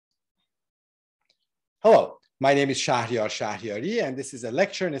Hello, my name is Shahriari, and this is a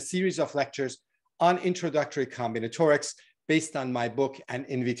lecture in a series of lectures on introductory combinatorics based on my book, An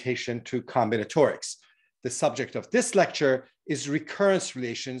Invitation to Combinatorics. The subject of this lecture is recurrence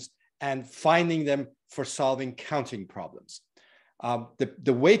relations and finding them for solving counting problems.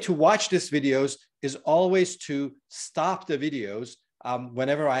 The way to watch these videos is always to stop the videos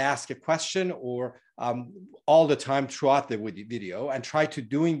whenever I ask a question or all the time throughout the video, and try to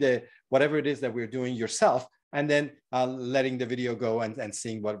doing whatever it is that we're doing yourself, and then letting the video go and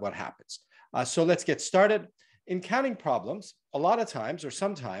seeing what happens. So let's get started. In counting problems, a lot of times or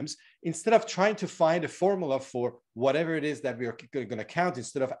sometimes, instead of trying to find a formula for whatever it is that we're going to count,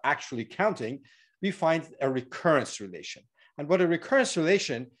 instead of actually counting, we find a recurrence relation. And what a recurrence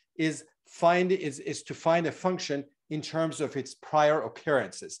relation is to find a function in terms of its prior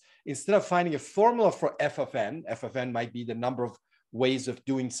occurrences. Instead of finding a formula for f of n might be the number of ways of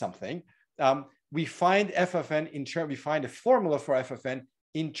doing something, we find we find a formula for f of n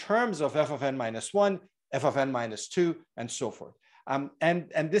in terms of f of n minus 1, f of n minus 2, and so forth.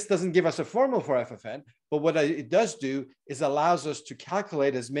 And this doesn't give us a formula for f of n, but what it does do is allows us to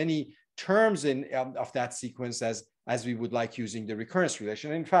calculate as many terms of that sequence as we would like using the recurrence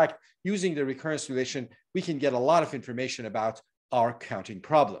relation. In fact, using the recurrence relation, we can get a lot of information about our counting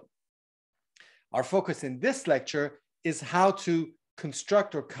problem. Our focus in this lecture is how to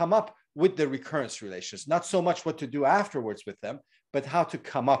construct or come up with the recurrence relations, not so much what to do afterwards with them, but how to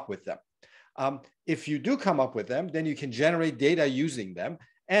come up with them. If you do come up with them, then you can generate data using them,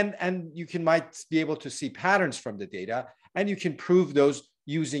 and you might be able to see patterns from the data, and you can prove those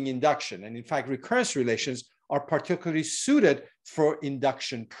using induction. And in fact, recurrence relations are particularly suited for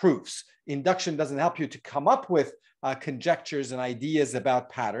induction proofs. Induction doesn't help you to come up with conjectures and ideas about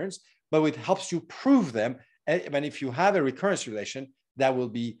patterns, but it helps you prove them. And if you have a recurrence relation, that will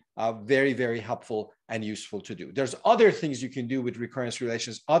be very, very helpful and useful to do. There's other things you can do with recurrence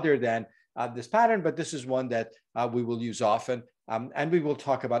relations other than this pattern, but this is one that we will use often. And we will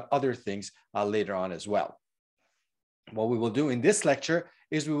talk about other things later on as well. What we will do in this lecture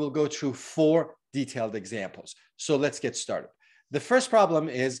is we will go through 4 detailed examples. So let's get started. The first problem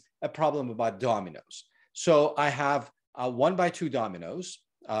is a problem about dominoes. So I have 1 by 2 dominoes.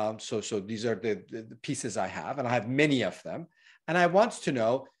 So these are the pieces I have, and I have many of them. And I want to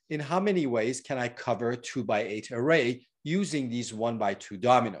know in how many ways can I cover a 2 by 8 array using these 1 by 2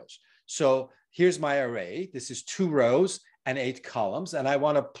 dominoes. So here's my array. This is 2 rows and 8 columns. And I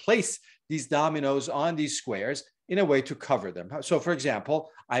want to place these dominoes on these squares in a way to cover them. So for example,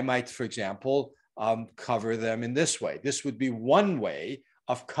 I might, cover them in this way. This would be one way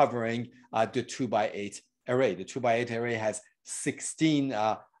of covering the 2 by 8 array. The 2 by 8 array has 16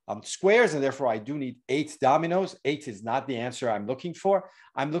 squares, and therefore I do need 8 dominoes. 8 is not the answer I'm looking for.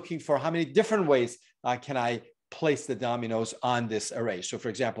 I'm looking for how many different ways can I place the dominoes on this array. So for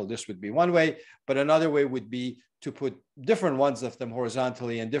example, this would be one way, but another way would be to put different ones of them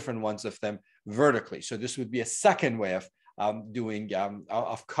horizontally and different ones of them vertically. So this would be a second way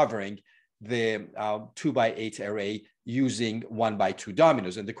of covering the 2 by 8 array using 1 by 2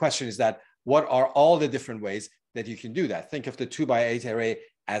 dominoes. And the question is that, what are all the different ways that you can do that? Think of the 2 by 8 array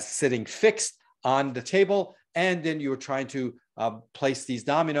as sitting fixed on the table, and then you're trying to place these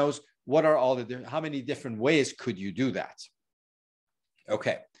dominoes. What are how many different ways could you do that?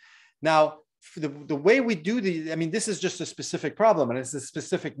 Okay, now the way we do this is just a specific problem, and it's a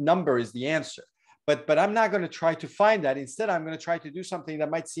specific number is the answer. But I'm not going to try to find that. Instead, I'm going to try to do something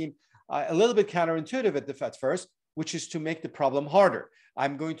that might seem a little bit counterintuitive at first, which is to make the problem harder.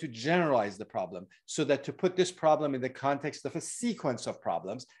 I'm going to generalize the problem so that to put this problem in the context of a sequence of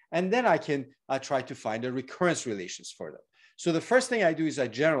problems, and then I can try to find a recurrence relations for them. So the first thing I do is I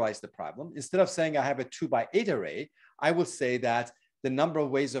generalize the problem. Instead of saying I have a 2 by 8 array, I will say that the number of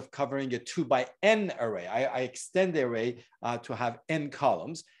ways of covering a 2 by n array. I extend the array to have n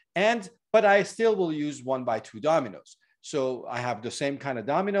columns, but I still will use 1 by 2 dominoes. So I have the same kind of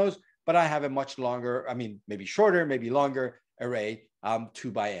dominoes, but I have a much longer, maybe shorter, maybe longer array,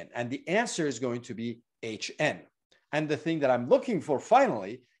 2 by n. And the answer is going to be hn. And the thing that I'm looking for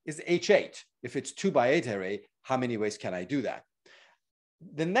finally is h8. If it's 2 by 8 array, how many ways can I do that?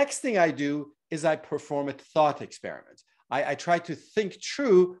 The next thing I do is I perform a thought experiment. I try to think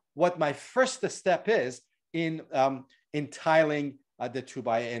through what my first step is in tiling the 2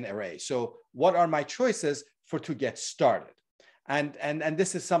 by n array. So what are my choices to get started? And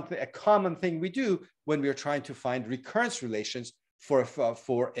this is a common thing we do when we're trying to find recurrence relations for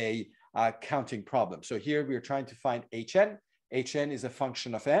a counting problem. So here we're trying to find hn. Hn is a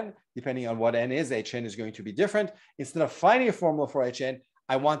function of n. Depending on what n is, hn is going to be different. Instead of finding a formula for hn,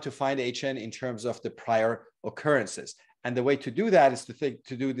 I want to find HN in terms of the prior occurrences. And the way to do that is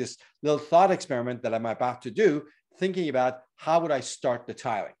to do this little thought experiment that I'm about to do, thinking about how would I start the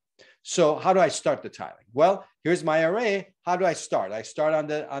tiling. So how do I start the tiling? Well, here's my array. How do I start? I start on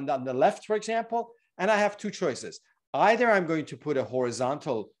the left, for example, and I have two choices. Either I'm going to put a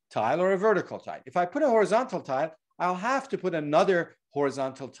horizontal tile or a vertical tile. If I put a horizontal tile, I'll have to put another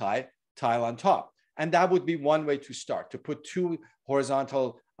horizontal tile on top. And that would be one way to start, to put two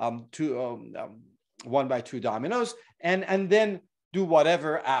horizontal, 1x2 dominoes, and then do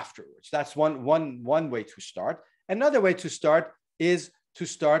whatever afterwards. That's one way to start. Another way to start is to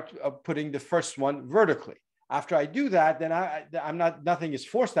start putting the first one vertically. After I do that, then nothing is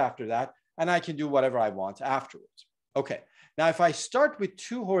forced after that, and I can do whatever I want afterwards. Okay, now if I start with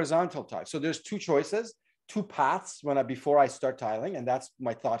two horizontal tiles, so there's two choices, two paths before I start tiling, and that's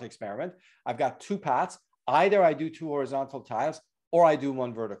my thought experiment. I've got two paths. Either I do two horizontal tiles or I do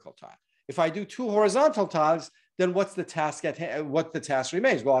one vertical tile. If I do two horizontal tiles, then what's the task what the task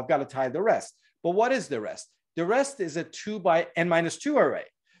remains? Well, I've got to tile the rest. But what is the rest? The rest is a 2x(n-2) array.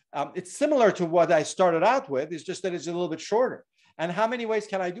 It's similar to what I started out with. It's just that it's a little bit shorter. And how many ways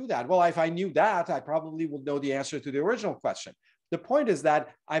can I do that? Well, if I knew that, I probably would know the answer to the original question. The point is that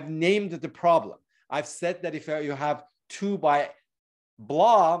I've named the problem. I've said that if you have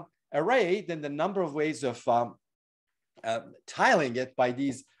 2x(blah) array, then the number of ways of tiling it by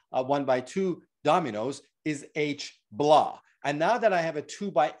these 1x2 dominoes is h(blah). And now that I have a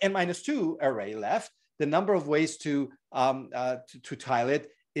 2x(n-2) array left, the number of ways to tile it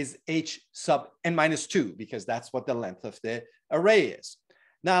is h(n-2), because that's what the length of the array is.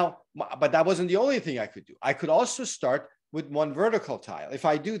 Now, but that wasn't the only thing I could do. I could also start with one vertical tile. If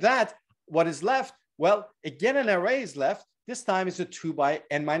I do that, what is left? Well, again, an array is left. This time it's a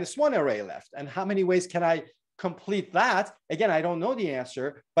 2x(n-1) array left. And how many ways can I complete that? Again, I don't know the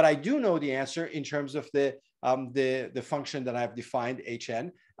answer, but I do know the answer in terms of the function that I've defined,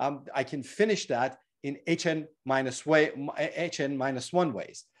 hn. I can finish that in hn-1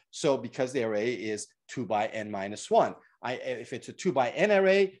 ways. So because the array is 2x(n-1), if it's a 2x(n)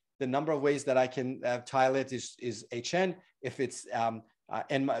 array, the number of ways that I can tile it is hn. If it's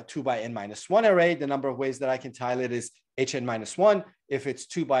 2x(n-1) array, the number of ways that I can tile it is hn-1. If it's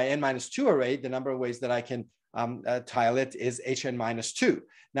 2x(n-2) array, the number of ways that I can tile it is hn-2.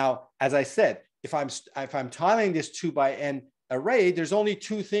 Now, as I said, if I'm tiling this 2x(n) array, there's only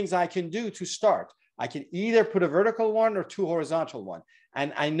two things I can do to start. I can either put a vertical one or two horizontal one.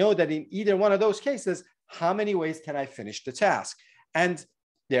 And I know that in either one of those cases, how many ways can I finish the task? And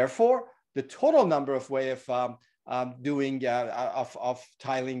therefore, the total number of ways of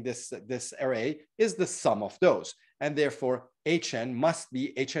tiling this array is the sum of those. And therefore, hn must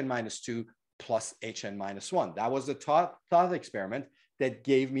be hn-2 plus hn-1. That was the thought experiment that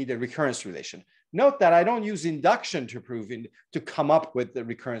gave me the recurrence relation. Note that I don't use induction to come up with the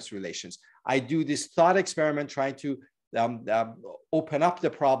recurrence relations. I do this thought experiment trying to open up the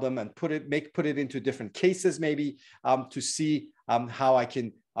problem and put it into different cases, maybe to see how I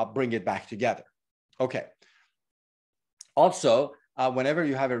can bring it back together. Okay. Also, whenever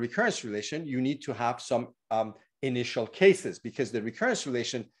you have a recurrence relation, you need to have some initial cases, because the recurrence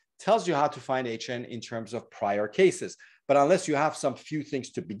relation tells you how to find hn in terms of prior cases. But unless you have some few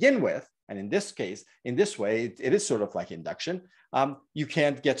things to begin with, and in this case, in this way, it is sort of like induction, you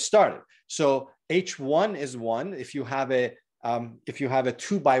can't get started. So h1 is 1. If you have a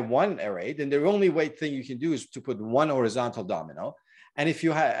 2x1 array, then the only thing you can do is to put one horizontal domino. And if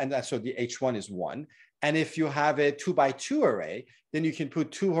you have, so the h1 is 1. And if you have a 2x2 array, then you can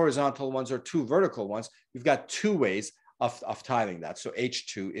put two horizontal ones or two vertical ones. You've got two ways of tiling that. So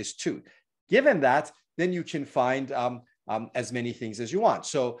h2 is 2. Given that, then you can find as many things as you want.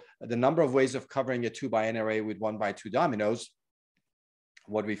 So the number of ways of covering a 2x(n) array with 1x2 dominoes,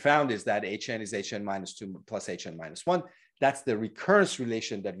 what we found is that hn is hn-2 plus hn-1. That's the recurrence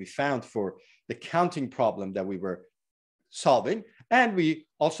relation that we found for the counting problem that we were solving. And we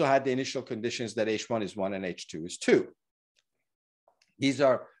also had the initial conditions that h1 is 1 and h2 is 2. These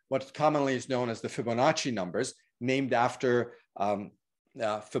are what commonly is known as the Fibonacci numbers, named after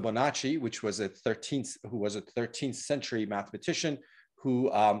Fibonacci, who was a 13th century mathematician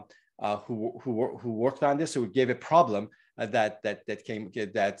who worked on this, who gave a problem that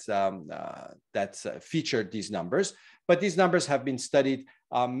featured these numbers. But these numbers have been studied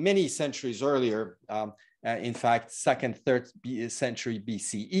many centuries earlier. In fact, 2nd, 3rd century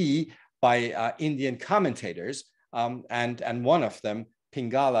BCE by Indian commentators, and one of them,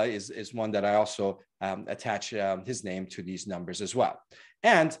 Pingala, is one that I also attach his name to these numbers as well.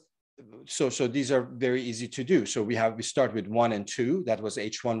 And so these are very easy to do. So we start with 1 and 2. That was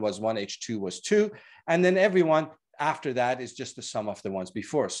H1 was 1, H2 was 2. And then everyone after that is just the sum of the ones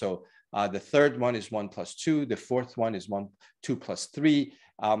before. So the third one is 1 plus 2. The fourth one is 2 plus 3.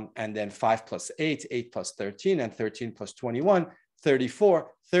 And then 5 plus 8, 8 plus 13, and 13 plus 21,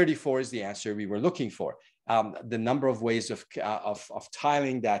 34. 34 is the answer we were looking for. The number of ways of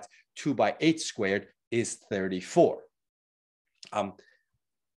tiling that 2 by 8 squared is 34.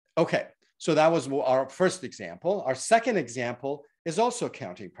 Okay, so that was our first example. Our second example is also a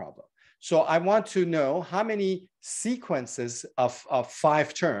counting problem. So I want to know how many sequences of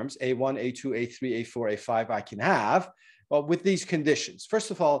 5 terms, A1, A2, A3, A4, A5 I can have with these conditions.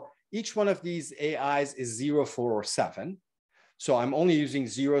 First of all, each one of these AIs is 0, 4, or 7. So I'm only using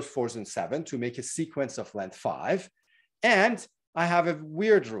 0s, 4s, and 7 to make a sequence of length 5. And I have a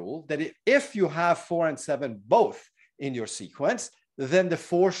weird rule that if you have 4 and 7 both in your sequence, then the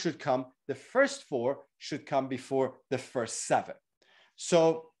first 4 should come before the first 7.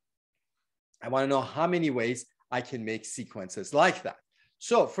 So I want to know how many ways I can make sequences like that.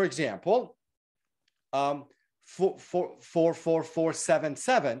 So for example, 4, 4, 4, 7,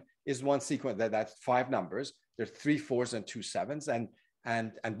 7 is one sequence. That's 5 numbers. There are 3 4s and 2 7s,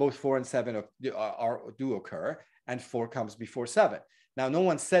 and both 4 and 7 do occur, and 4 comes before 7. Now, no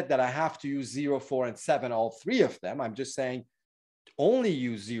one said that I have to use 0, 4, and 7, all 3 of them. I'm just saying only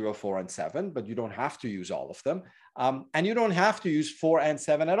use 0, 4, and 7, but you don't have to use all of them. And you don't have to use 4 and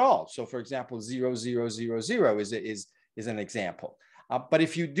 7 at all. So for example, 0, 0, 0, 0 is an example. But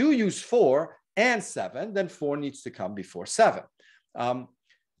if you do use 4 and 7, then 4 needs to come before 7.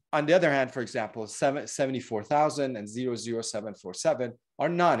 On the other hand, for example, 74,000 and 00747 are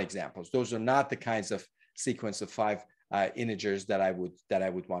non-examples. Those are not the kinds of sequence of 5 integers that I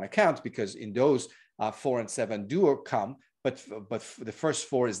would want to count, because in those 4 and 7 do come, but the first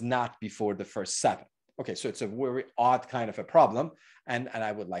 4 is not before the first 7. Okay, so it's a very odd kind of a problem, and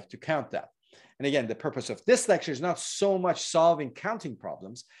I would like to count that. And again, the purpose of this lecture is not so much solving counting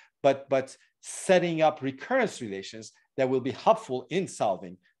problems, but setting up recurrence relations that will be helpful in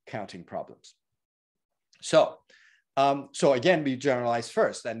solving counting problems. So again, we generalize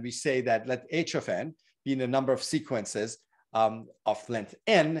first, and we say that let h of n be the number of sequences of length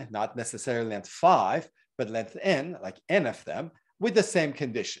n, not necessarily length 5, but length n, like n of them, with the same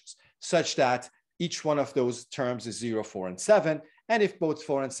conditions, such that each one of those terms is 0, 4, and 7. And if both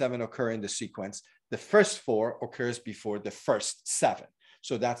 4 and 7 occur in the sequence, the first 4 occurs before the first 7.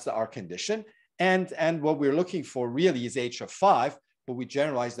 So that's our condition. And what we're looking for really is h of 5, but we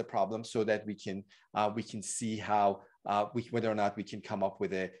generalize the problem so that we can see how whether or not we can come up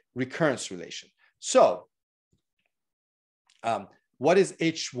with a recurrence relation. So what is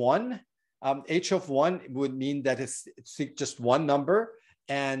h1? H of 1 would mean that it's just one number,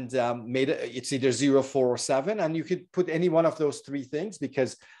 and it's either 0, 4, or 7. And you could put any one of those 3 things,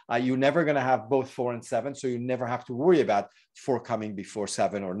 because you're never going to have both 4 and 7. So you never have to worry about 4 coming before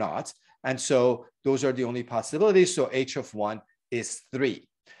 7 or not. And so those are the only possibilities. So h of 1 is 3.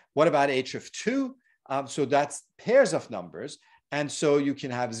 What about h of 2? So that's pairs of numbers. And so you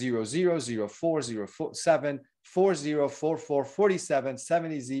can have 0, 0, 0, 4, 0, 4, 7, 4, 0, 4, 4, 47,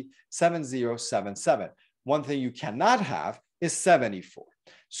 70, 70, 7, 7. One thing you cannot have is 74.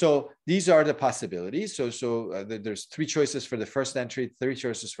 So these are the possibilities. So there's 3 choices for the first entry, 3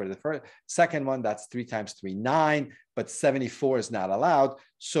 choices for the second one. That's 3 times 3, 9, but 74 is not allowed.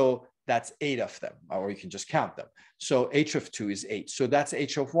 So that's 8 of them, or you can just count them. So h of 2 is 8. So that's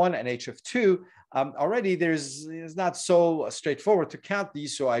h of 1 and h of 2. Already it's not so straightforward to count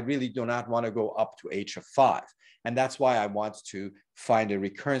these, so I really do not want to go up to h of 5. And that's why I want to find a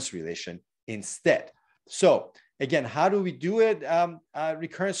recurrence relation instead. So again, how do we do it,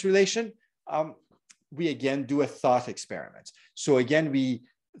 recurrence relation? We again do a thought experiment. So again, we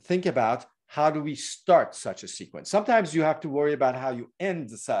think about how do we start such a sequence. Sometimes you have to worry about how you end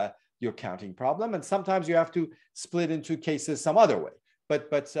your counting problem, and sometimes you have to split into cases some other way.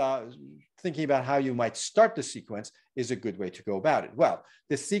 But thinking about how you might start the sequence is a good way to go about it. Well,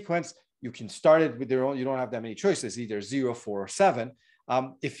 this sequence, you can start it with their own, you don't have that many choices, either 0, 4, or 7.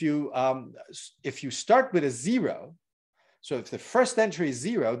 If you start with a 0, so if the first entry is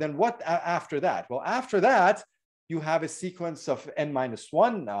 0, then what after that? Well, after that, you have a sequence of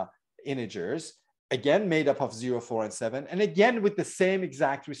n-1 integers, again made up of 0, 4, and 7, and again with the same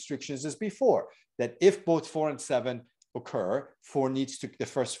exact restrictions as before, that if both 4 and 7 occur, the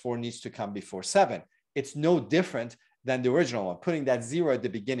first 4 needs to come before 7. It's no different than the original one. Putting that 0 at the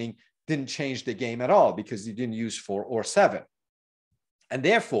beginning didn't change the game at all, because you didn't use 4 or 7. And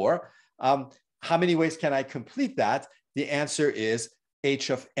therefore, how many ways can I complete that? The answer is h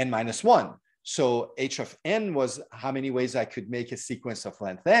of n minus 1. So h of n was how many ways I could make a sequence of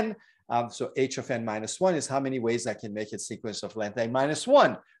length n. So h of n minus 1 is how many ways I can make a sequence of length n minus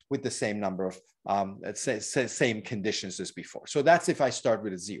 1 with the same number of, same conditions as before. So that's if I start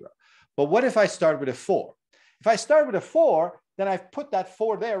with a 0. But what if I start with a 4? If I start with a 4, then I've put that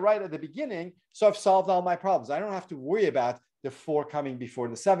 4 there right at the beginning. So I've solved all my problems. I don't have to worry about the 4 coming before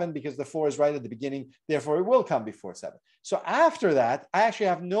the 7 because the 4 is right at the beginning. Therefore, it will come before 7. So after that, I actually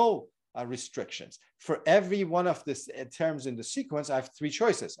have no restrictions. For every one of the terms in the sequence, I have 3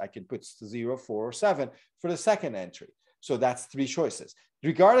 choices. I can put 0, 4, or 7 for the second entry. So that's 3 choices.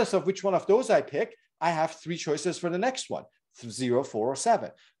 Regardless of which one of those I pick, I have 3 choices for the next one, 0, 4, or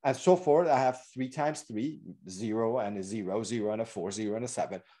 7. And so forth, I have 3 times 3, 0 and a 0, 0 and a 4, 0 and a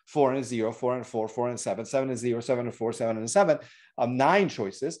 7, 4 and a 0, 4 and a 4, 4 and a 7, 7 and a 0, 7 and a 4, 7 and a 7, 9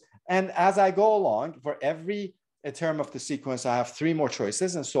 choices. And as I go along, for every term of the sequence, I have 3 more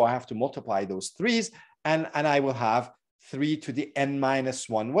choices. And so I have to multiply those 3s, and I will have 3 to the n minus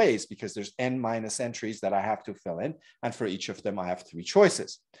 1 ways because there's n minus entries that I have to fill in. And for each of them, I have 3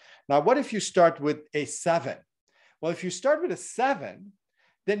 choices. Now, what if you start with a 7? Well, if you start with a 7,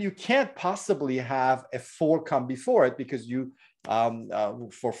 then you can't possibly have a 4 come before it because you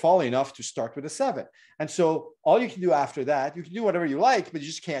for fall enough to start with a 7. And so all you can do after that, you can do whatever you like, but you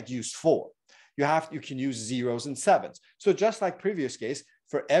just can't use 4. You can use 0s and 7s. So just like previous case,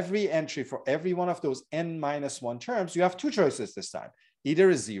 for every entry, for every one of those n minus 1 terms, you have 2 choices this time, either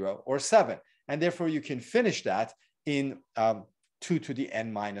a 0 or 7. And therefore, you can finish that in 2 to the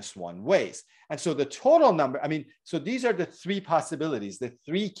n minus 1 ways. And so the total number, so these are the 3 possibilities, the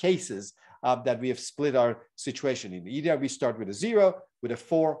 3 cases that we have split our situation in. Either we start with a 0, with a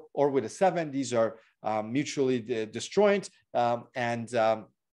 4, or with a 7. These are mutually disjoint, and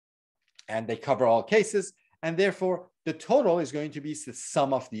they cover all cases. And therefore, the total is going to be the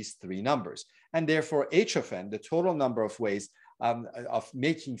sum of these 3 numbers. And therefore, h of n, the total number of ways of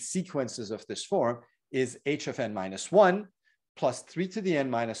making sequences of this form, is h of n minus 1 plus 3 to the n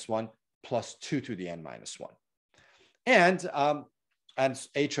minus 1 plus 2 to the n minus 1. And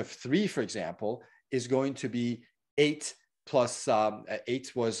h of 3, for example, is going to be 8 plus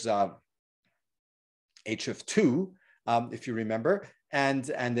 8 was h of 2, if you remember. And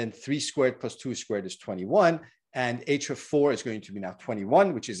then 3 squared plus 2 squared is 21. And h of 4 is going to be now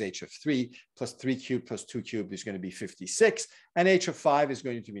 21, which is h of 3, plus 3 cubed plus 2 cubed is going to be 56. And h of 5 is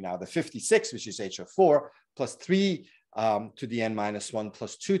going to be now the 56, which is h of 4, plus 3 to the n minus 1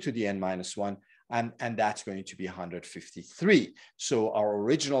 plus 2 to the n minus 1. And that's going to be 153. So our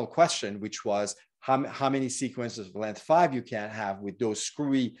original question, which was how many sequences of length 5 you can have with those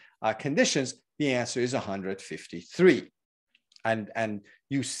screwy conditions, the answer is 153. And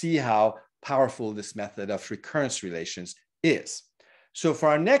you see how powerful this method of recurrence relations is. So for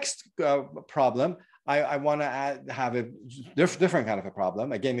our next problem, I want to have a different kind of a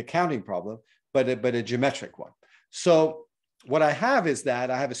problem, again, a counting problem, but a geometric one. So what I have is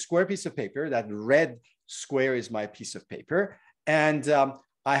that I have a square piece of paper. That red square is my piece of paper. And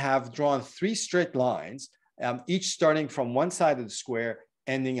I have drawn 3 straight lines, each starting from one side of the square,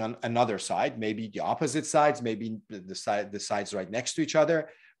 ending on another side, maybe the opposite sides, maybe the sides right next to each other,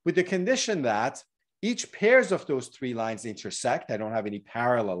 with the condition that each pairs of those 3 lines intersect. I don't have any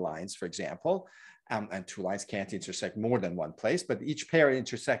parallel lines, for example, and 2 lines can't intersect more than one place, but each pair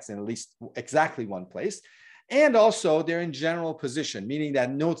intersects in at least exactly one place. And also they're in general position, meaning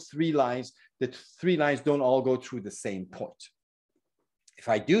that no 3 lines, the 3 lines don't all go through the same point. If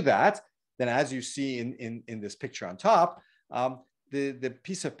I do that, then as you see in this picture on top, the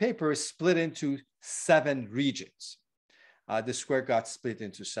piece of paper is split into 7 regions. The square got split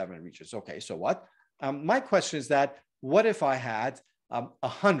into 7 regions. Okay, so what? My question is that, what if I had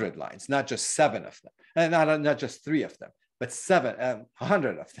 100 lines, not just 7 of them, and not just 3 of them, but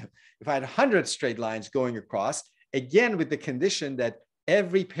 100 of them? If I had 100 straight lines going across, again, with the condition that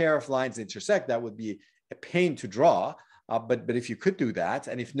every pair of lines intersect, that would be a pain to draw. But if you could do that,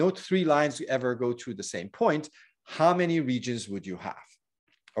 and if no 3 lines ever go through the same point, how many regions would you have?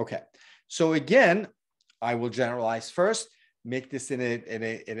 Okay, so again, I will generalize first, make this in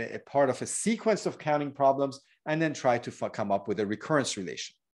a part of a sequence of counting problems, and then try to come up with a recurrence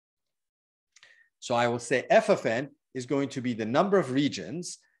relation. So I will say f of n is going to be the number of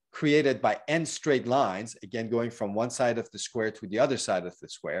regions created by n straight lines, again, going from one side of the square to the other side of the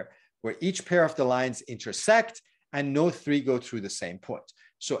square, where each pair of the lines intersect and no 3 go through the same point.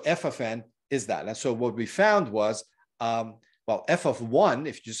 So f of n is that. And so what we found was, well, f of 1,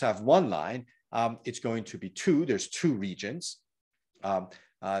 if you just have one line, it's going to be 2. There's 2 regions.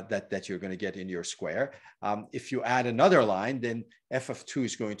 that you're going to get in your square. If you add another line, then f of 2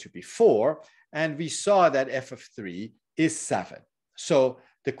 is going to be 4. And we saw that f of 3 is 7. So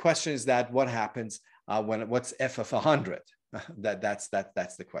the question is that what happens what's f of 100? That's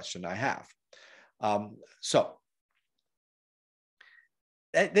the question I have. So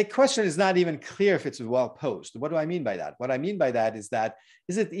the question is not even clear if it's well posed. What do I mean by that? What I mean by that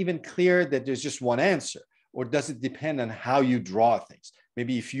is it even clear that there's just one answer, or does it depend on how you draw things?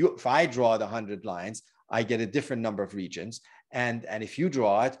 Maybe if I draw the 100 lines, I get a different number of regions, and if you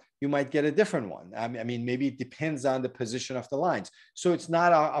draw it, you might get a different one. I mean, maybe it depends on the position of the lines. So it's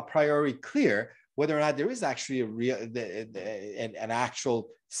not a priori clear whether or not there is actually an actual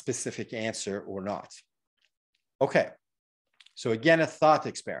specific answer or not. Okay. So again, a thought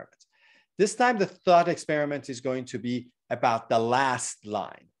experiment. This time, the thought experiment is going to be about the last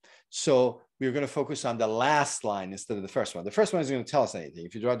line. So we're going to focus on the last line instead of the first one. The first one is going to tell us anything.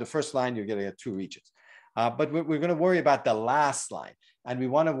 If you draw the first line, you're going to get 2 regions. But we're going to worry about the last line. And we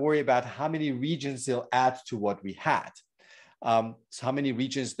want to worry about how many regions they'll add to what we had. So how many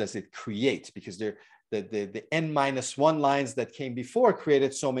regions does it create? Because the n-1 lines that came before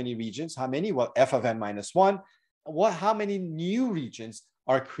created so many regions. How many? Well, f of n-1. How many new regions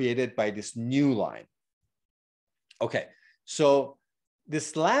are created by this new line? Okay, so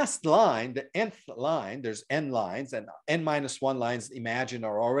this last line, the nth line, there's n lines, and n-1 lines, imagine,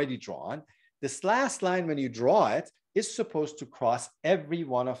 are already drawn. This last line, when you draw it, is supposed to cross every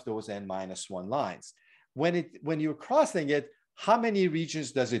one of those n-1 lines. When you're crossing it, how many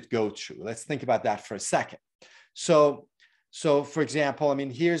regions does it go through? Let's think about that for a second. So for example, I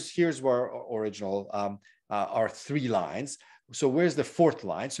mean, here's where our original are 3 lines. So where's the 4th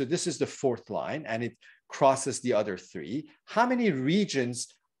line? So this is the 4th line, and it crosses the other 3. How many regions,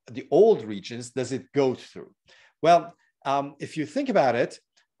 the old regions, does it go through? Well, if you think about it,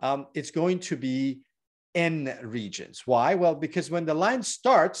 it's going to be n regions. Why? Well, because when the line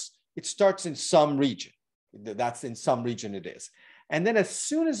starts, it starts in some region. That's in some region it is. And then as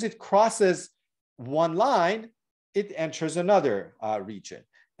soon as it crosses one line, it enters another region.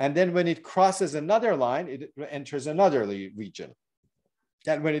 And then when it crosses another line, it enters another region.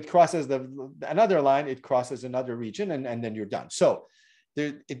 And when it crosses another line, it crosses another region, and then you're done. So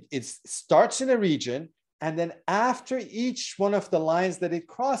it starts in a region, and then after each one of the lines that it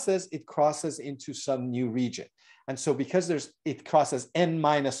crosses into some new region. And so because it crosses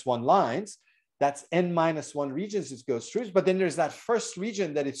n-1 lines, that's n-1 regions it goes through, but then there's that first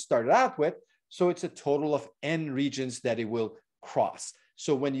region that it started out with. So it's a total of n regions that it will cross.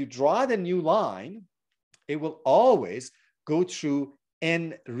 So when you draw the new line, it will always go through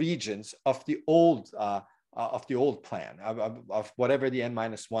n regions of the old plan, of whatever the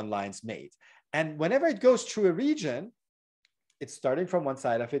n-1 lines made. And whenever it goes through a region, it's starting from one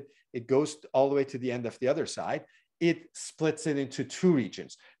side of it, it goes all the way to the end of the other side, it splits it into 2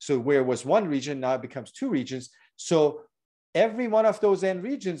 regions. So where it was 1 region, now it becomes 2 regions. So every one of those n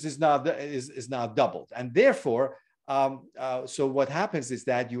regions is now doubled. And therefore, so what happens is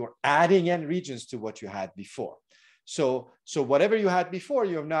that you are adding n regions to what you had before. So whatever you had before,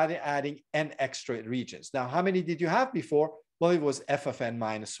 you're now adding n extra regions. Now, how many did you have before? Well, it was f of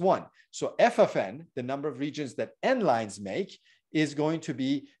n-1. So f of n, the number of regions that n lines make, is going to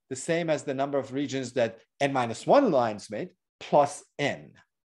be the same as the number of regions that n-1 lines make plus n.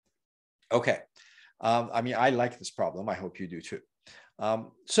 Okay. I mean, I like this problem. I hope you do too.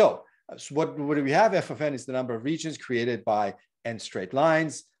 So what do we have? F of n is the number of regions created by n straight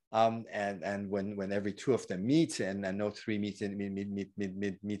lines. And when every 2 of them meet, and no 3 meet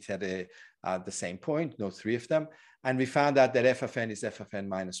at the same point, no 3 of them. And we found out that f of n is f of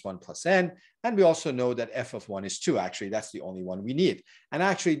n-1 plus n. And we also know that f of 1 is 2. Actually, that's the only one we need. And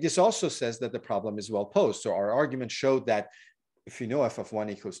actually, this also says that the problem is well posed. So our argument showed that if you know f of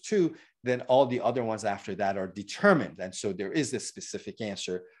 1 equals 2, then all the other ones after that are determined. And so there is a specific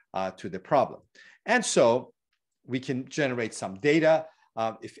answer to the problem. And so we can generate some data.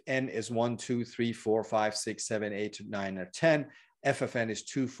 If n is 1, 2, 3, 4, 5, 6, 7, 8, 9, or 10, f of n is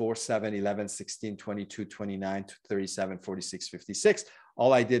 2, 4, 7, 11, 16, 22, 29, 37, 46, 56.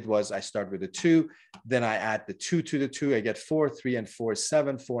 All I did was I start with a 2, then I add the 2 to the 2, I get 4, 3 and 4 is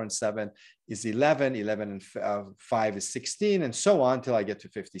 7, 4 and 7 is 11, 11 and 5 is 16, and so on until I get to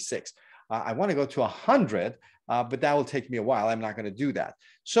 56. I want to go to 100, but that will take me a while. I'm not going to do that.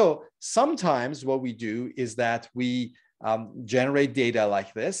 So sometimes what we do is that we generate data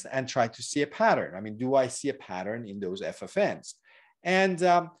like this and try to see a pattern. I mean, do I see a pattern in those f of n's? And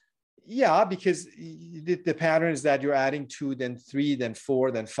Yeah, because the pattern is that you're adding 2, then 3, then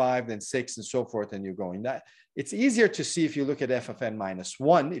 4, then 5, then 6, and so forth, and you're going that. It's easier to see if you look at f of n minus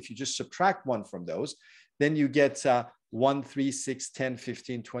 1. If you just subtract 1 from those, then you get 1, 3, 6, 10,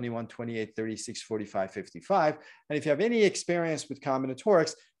 15, 21, 28, 36, 45, 55. And if you have any experience with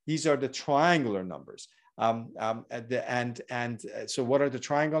combinatorics, these are the triangular numbers. So what are the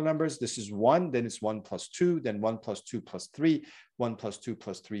triangle numbers? This is 1, then it's 1 plus 2, then 1 plus 2 plus 3, 1 plus 2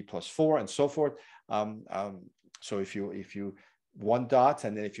 plus 3 plus 4, and so forth. So if you 1 dot,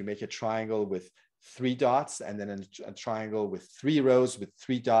 and then if you make a triangle with 3 dots, and then a triangle with 3 rows with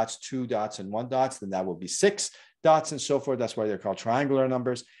 3 dots, 2 dots, and 1 dots, then that will be 6 dots, and so forth. That's why they're called triangular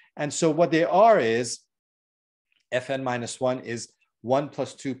numbers. And so what they are is fn minus 1 is 1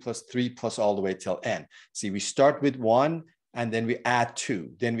 plus 2 plus 3 plus all the way till n. See, we start with 1, and then we add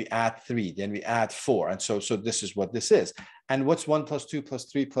 2, then we add 3, then we add 4. And so this is what this is. And what's 1 plus 2 plus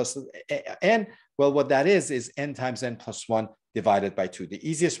 3 plus n? Well, what that is n times n plus 1 divided by 2. The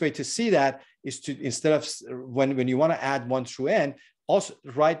easiest way to see that is to, instead of when you want to add 1 through n, also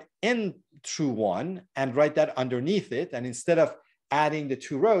write n through 1 and write that underneath it. And instead of adding the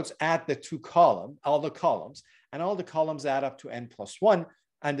 2 rows, add the 2 columns, all the columns. And all the columns add up to n plus 1,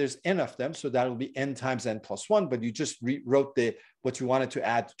 and there's n of them, so that will be n times n plus 1, but you just rewrote what you wanted to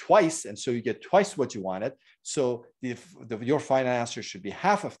add twice, and so you get twice what you wanted. So your final answer should be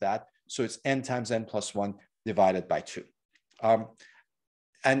half of that, so it's n times n plus 1 divided by 2.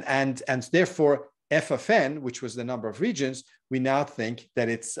 And therefore, f of n, which was the number of regions, we now think that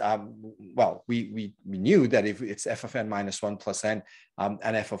it's, well, we knew that if it's f of n minus 1 plus n,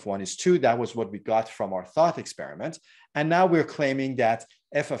 and f of 1 is 2, that was what we got from our thought experiment. And now we're claiming that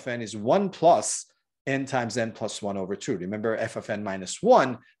f of n is 1 plus n times n plus 1 over 2. Remember, f of n minus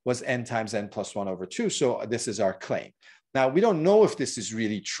 1 was n times n plus 1 over 2, so this is our claim. Now, we don't know if this is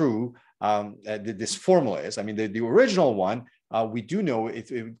really true, this formula is. I mean, the original one, we do know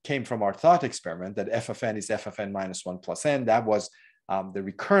it came from our thought experiment that f of n is f of n minus 1 plus n. That was the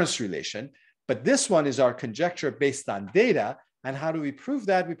recurrence relation. But this one is our conjecture based on data. And how do we prove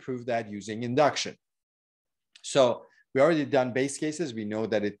that? We prove that using induction. So we already done base cases. We know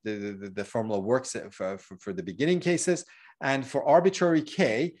that the formula works for the beginning cases. And for arbitrary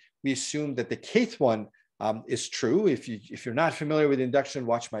k, we assume that the kth one is true. If you're not familiar with induction,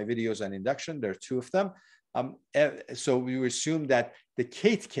 watch my videos on induction. There are 2 of them. So we assume that the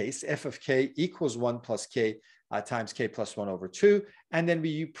kth case, f of k equals 1 plus k times k plus 1 over 2. And then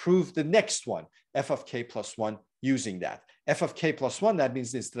we prove the next one, f of k plus 1, using that. F of k plus 1, that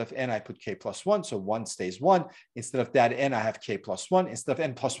means instead of n, I put k plus 1. So 1 stays 1. Instead of that n, I have k plus 1. Instead of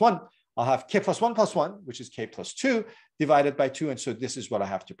n plus 1, I'll have k plus 1, which is k plus 2, divided by 2. And so this is what I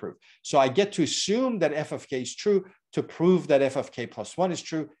have to prove. So I get to assume that f of k is true to prove that f of k plus 1 is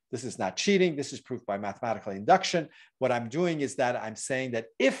true. This is not cheating. This is proof by mathematical induction. What I'm doing is that I'm saying that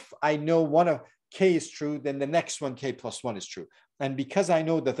if I know one of k is true, then the next one, k plus 1, is true. And because I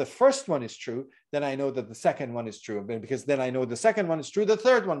know that the first one is true, then I know that the second one is true. And because then I know the second one is true, the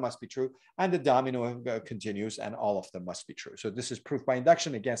third one must be true. And the domino continues, and all of them must be true. So this is proof by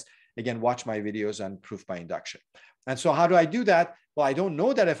induction. Again, watch my videos on proof by induction. And so how do I do that? Well, I don't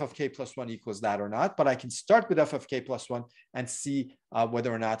know that f of k plus 1 equals that or not, but I can start with f of k plus 1 and see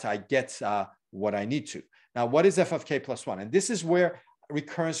whether or not I get what I need to. Now, what is f of k plus 1? And this is where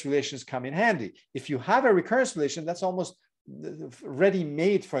recurrence relations come in handy. If you have a recurrence relation, that's almost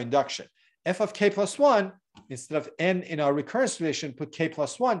ready-made for induction. F of k plus 1, instead of n in our recurrence relation, put k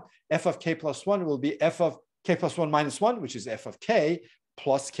plus 1. F of k plus 1 will be f of k plus 1 minus 1, which is f of k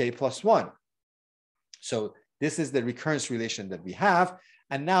plus k plus 1. So this is the recurrence relation that we have.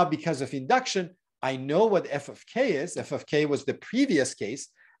 And now, because of induction, I know what f of k is. F of k was the previous case.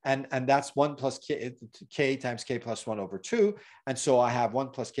 And that's 1 plus k times k plus 1 over 2. And so I have 1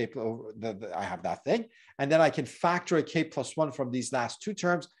 plus k, I have that thing. And then I can factor a k plus 1 from these last 2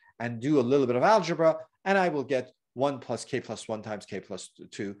 terms and do a little bit of algebra. And I will get 1 plus k plus 1 times k plus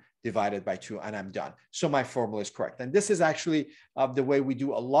 2 divided by 2, and I'm done. So my formula is correct. And this is actually the way we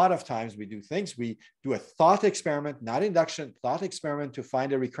do a lot of times we do things. We do a thought experiment, not induction, thought experiment to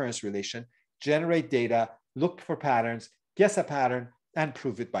find a recurrence relation, generate data, look for patterns, guess a pattern, and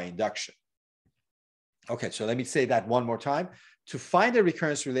prove it by induction. Okay, so let me say that one more time. To find a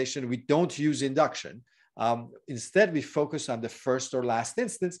recurrence relation, we don't use induction. Instead, we focus on the first or last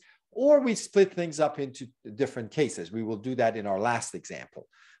instance, or we split things up into different cases. We will do that in our last example.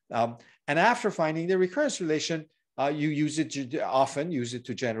 And after finding the recurrence relation, you use it to often use it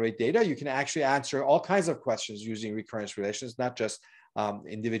to generate data. You can actually answer all kinds of questions using recurrence relations, not just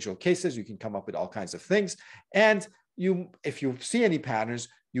individual cases. You can come up with all kinds of things. And if you see any patterns,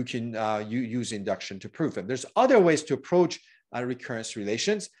 you can use induction to prove them. There's other ways to approach recurrence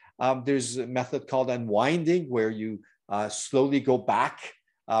relations. There's a method called unwinding, where you slowly go back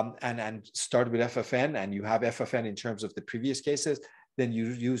and start with FFN, and you have FFN in terms of the previous cases. Then you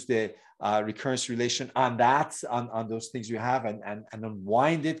use the recurrence relation on those things you have, and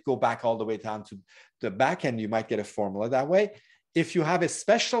unwind it, go back all the way down to the back, and you might get a formula that way. If you have a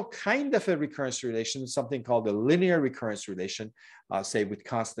special kind of a recurrence relation, something called a linear recurrence relation, say with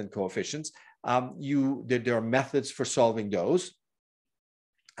constant coefficients, there are methods for solving those,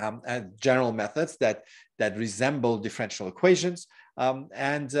 general methods that resemble differential equations.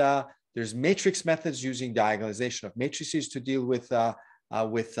 There's matrix methods using diagonalization of matrices to deal with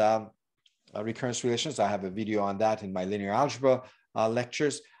recurrence relations. I have a video on that in my linear algebra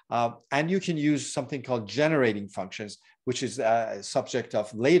lectures. And you can use something called generating functions, which is a subject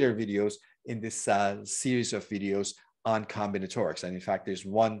of later videos in this series of videos on combinatorics. And in fact, there's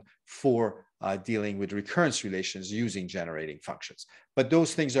one for dealing with recurrence relations using generating functions. But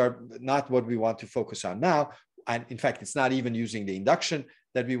those things are not what we want to focus on now. And in fact, it's not even using the induction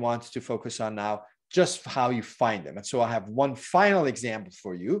that we want to focus on now, just how you find them. And so I have one final example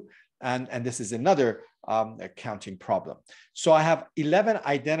for you. And this is another counting problem. So I have 11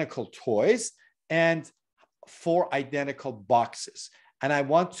 identical toys and 4 identical boxes. And I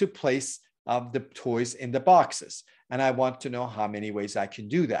want to place the toys in the boxes. And I want to know how many ways I can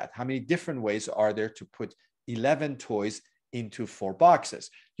do that. How many different ways are there to put 11 toys into 4 boxes?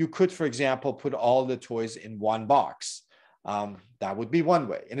 You could, for example, put all the toys in one box. That would be one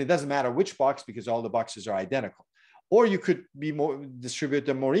way. And it doesn't matter which box, because all the boxes are identical. Or you could distribute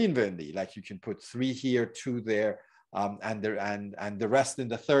them more evenly, like you can put 3 here, 2 there, and the rest in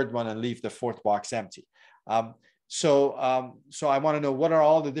the third one, and leave the 4th box empty. So I want to know, what are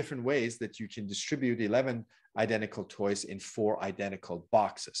all the different ways that you can distribute 11 identical toys in 4 identical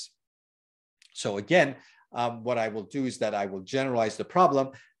boxes? So again, what I will do is that I will generalize the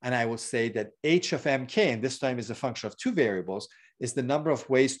problem, and I will say that h of mk, and this time is a function of 2 variables, is the number of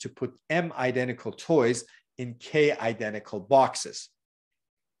ways to put m identical toys in k identical boxes.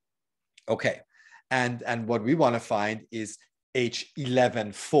 Okay, and what we want to find is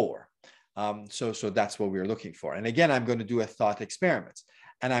h11 4. So that's what we're looking for. And again, I'm going to do a thought experiment.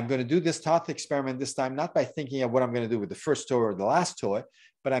 And I'm going to do this thought experiment this time, not by thinking of what I'm going to do with the first toy or the last toy,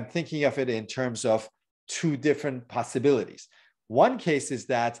 but I'm thinking of it in terms of 2 different possibilities. One case is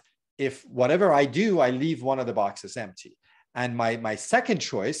that if whatever I do, I leave one of the boxes empty. And my second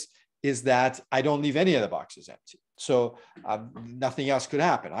choice is that I don't leave any of the boxes empty. So nothing else could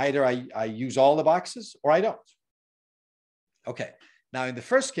happen. Either I use all the boxes or I don't. Okay, now in the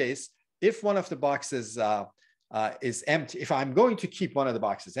first case, if one of the boxes is empty, if I'm going to keep one of the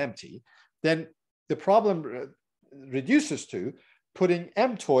boxes empty, then the problem reduces to putting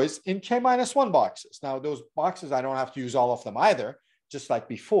m toys in k-1 boxes. Now those boxes, I don't have to use all of them either. Just like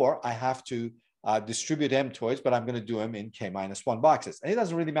before, I have to distribute m toys, but I'm going to do them in k-1 boxes. And it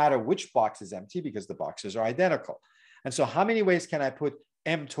doesn't really matter which box is empty, because the boxes are identical. And so how many ways can I put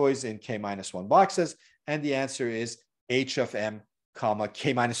m toys in k-1 boxes? And the answer is h of m comma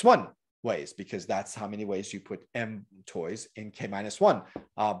k-1 ways, because that's how many ways you put m toys in k-1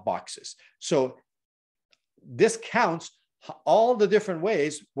 boxes. So this counts all the different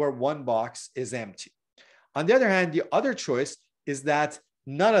ways where one box is empty. On the other hand, the other choice is that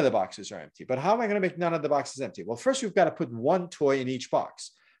none of the boxes are empty. But how am I going to make none of the boxes empty? Well, first you've got to put 1 toy in each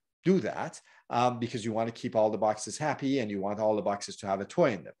box. Do that because you want to keep all the boxes happy, and you want all the boxes to have a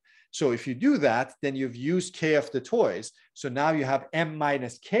toy in them. So if you do that, then you've used k of the toys. So now you have m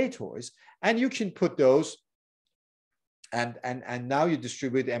minus k toys, and you can put those, and now you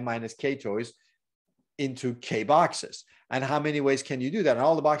distribute m minus k toys into k boxes. And how many ways can you do that? And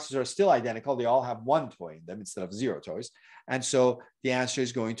all the boxes are still identical. They all have 1 toy in them instead of 0 toys. And so the answer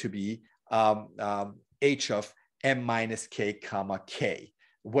is going to be h of m minus k comma k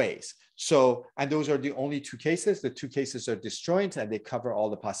ways. So, and those are the only 2 cases. The 2 cases are disjoint, and they cover all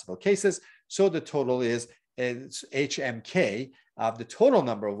the possible cases. So the total is hmk, the total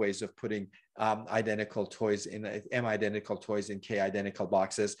number of ways of putting identical toys in m identical toys in k identical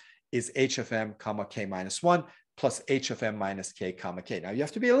boxes is h of m comma k-1 plus h of m minus k comma k. Now you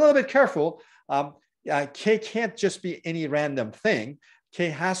have to be a little bit careful. K can't just be any random thing. K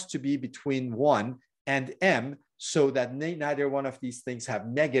has to be between 1 and m, so that neither one of these things have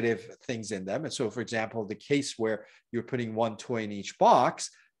negative things in them. And so, for example, the case where you're putting 1 toy in each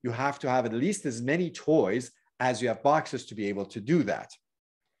box, you have to have at least as many toys as you have boxes to be able to do that.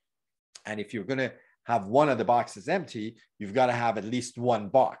 And if you're going to have one of the boxes empty, you've got to have at least 1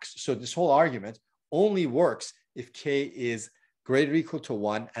 box. So this whole argument only works if k is greater or equal to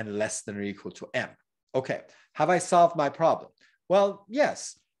 1 and less than or equal to m. Okay, have I solved my problem? Well,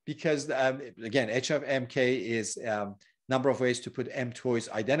 yes, because again, h of mk is number of ways to put m toys,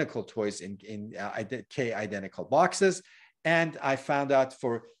 identical toys in k identical boxes. And I found out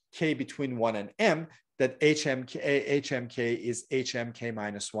for k between 1 and m that HMK is HMK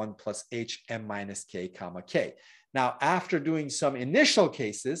minus 1 plus HM minus k comma k. Now, after doing some initial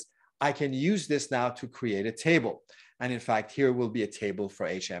cases, I can use this now to create a table. And in fact, here will be a table for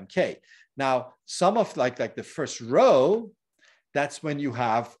HMK. Now, some of like the first row, that's when you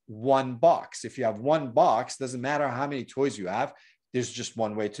have one box. If you have one box, doesn't matter how many toys you have, there's just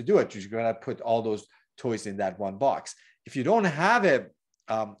one way to do it. You're going to put all those toys in that one box. If you don't have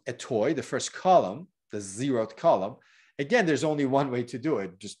a toy, the first column, the 0th column, again, there's only one way to do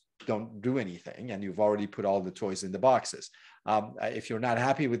it. Just don't do anything, and you've already put all the toys in the boxes. If you're not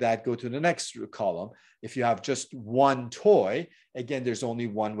happy with that, go to the next column. If you have just one toy, again, there's only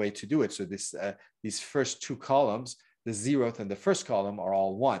one way to do it. So these first two columns, the 0th and the first column, are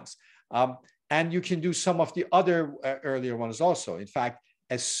all ones. And you can do some of the other earlier ones also. In fact,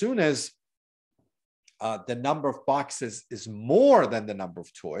 as soon as the number of boxes is more than the number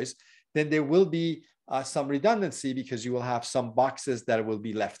of toys, then there will be some redundancy, because you will have some boxes that will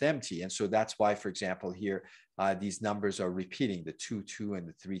be left empty. And so that's why, for example, here, these numbers are repeating, the 2, 2, and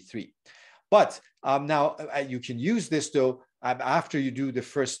the 3, 3. But now you can use this, though, after you do the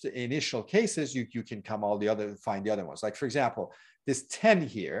first initial cases, you can come find the other ones. Like, for example, this 10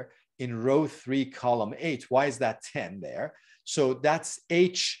 here in row 3, column 8. Why is that 10 there? So that's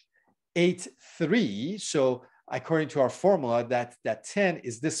H8, 3. So according to our formula, that 10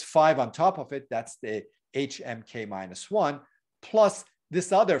 is this 5 on top of it. That's the HMK minus 1 plus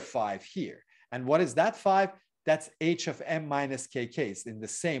this other 5 here. And what is that 5? That's H of m minus KK. It's in the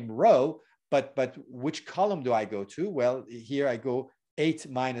same row, but which column do I go to? Well, here I go 8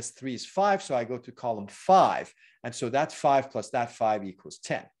 minus 3 is 5, so I go to column 5. And so that 5 plus that 5 equals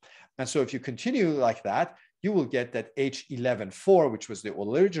 10. And so if you continue like that, you will get that H11, 4, which was the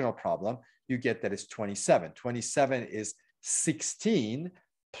original problem, you get that it's 27. 27 is 16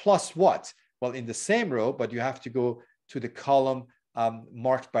 plus what? Well, in the same row, but you have to go to the column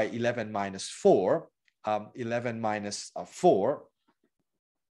marked by 11 minus 4. 11 minus 4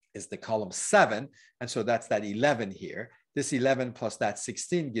 is the column 7. And so that's that 11 here. This 11 plus that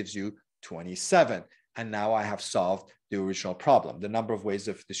 16 gives you 27. And now I have solved the original problem. The number of ways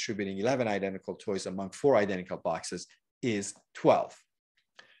of distributing 11 identical toys among 4 identical boxes is 12.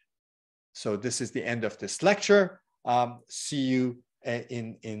 So this is the end of this lecture. See you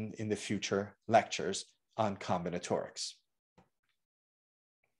in the future lectures on combinatorics.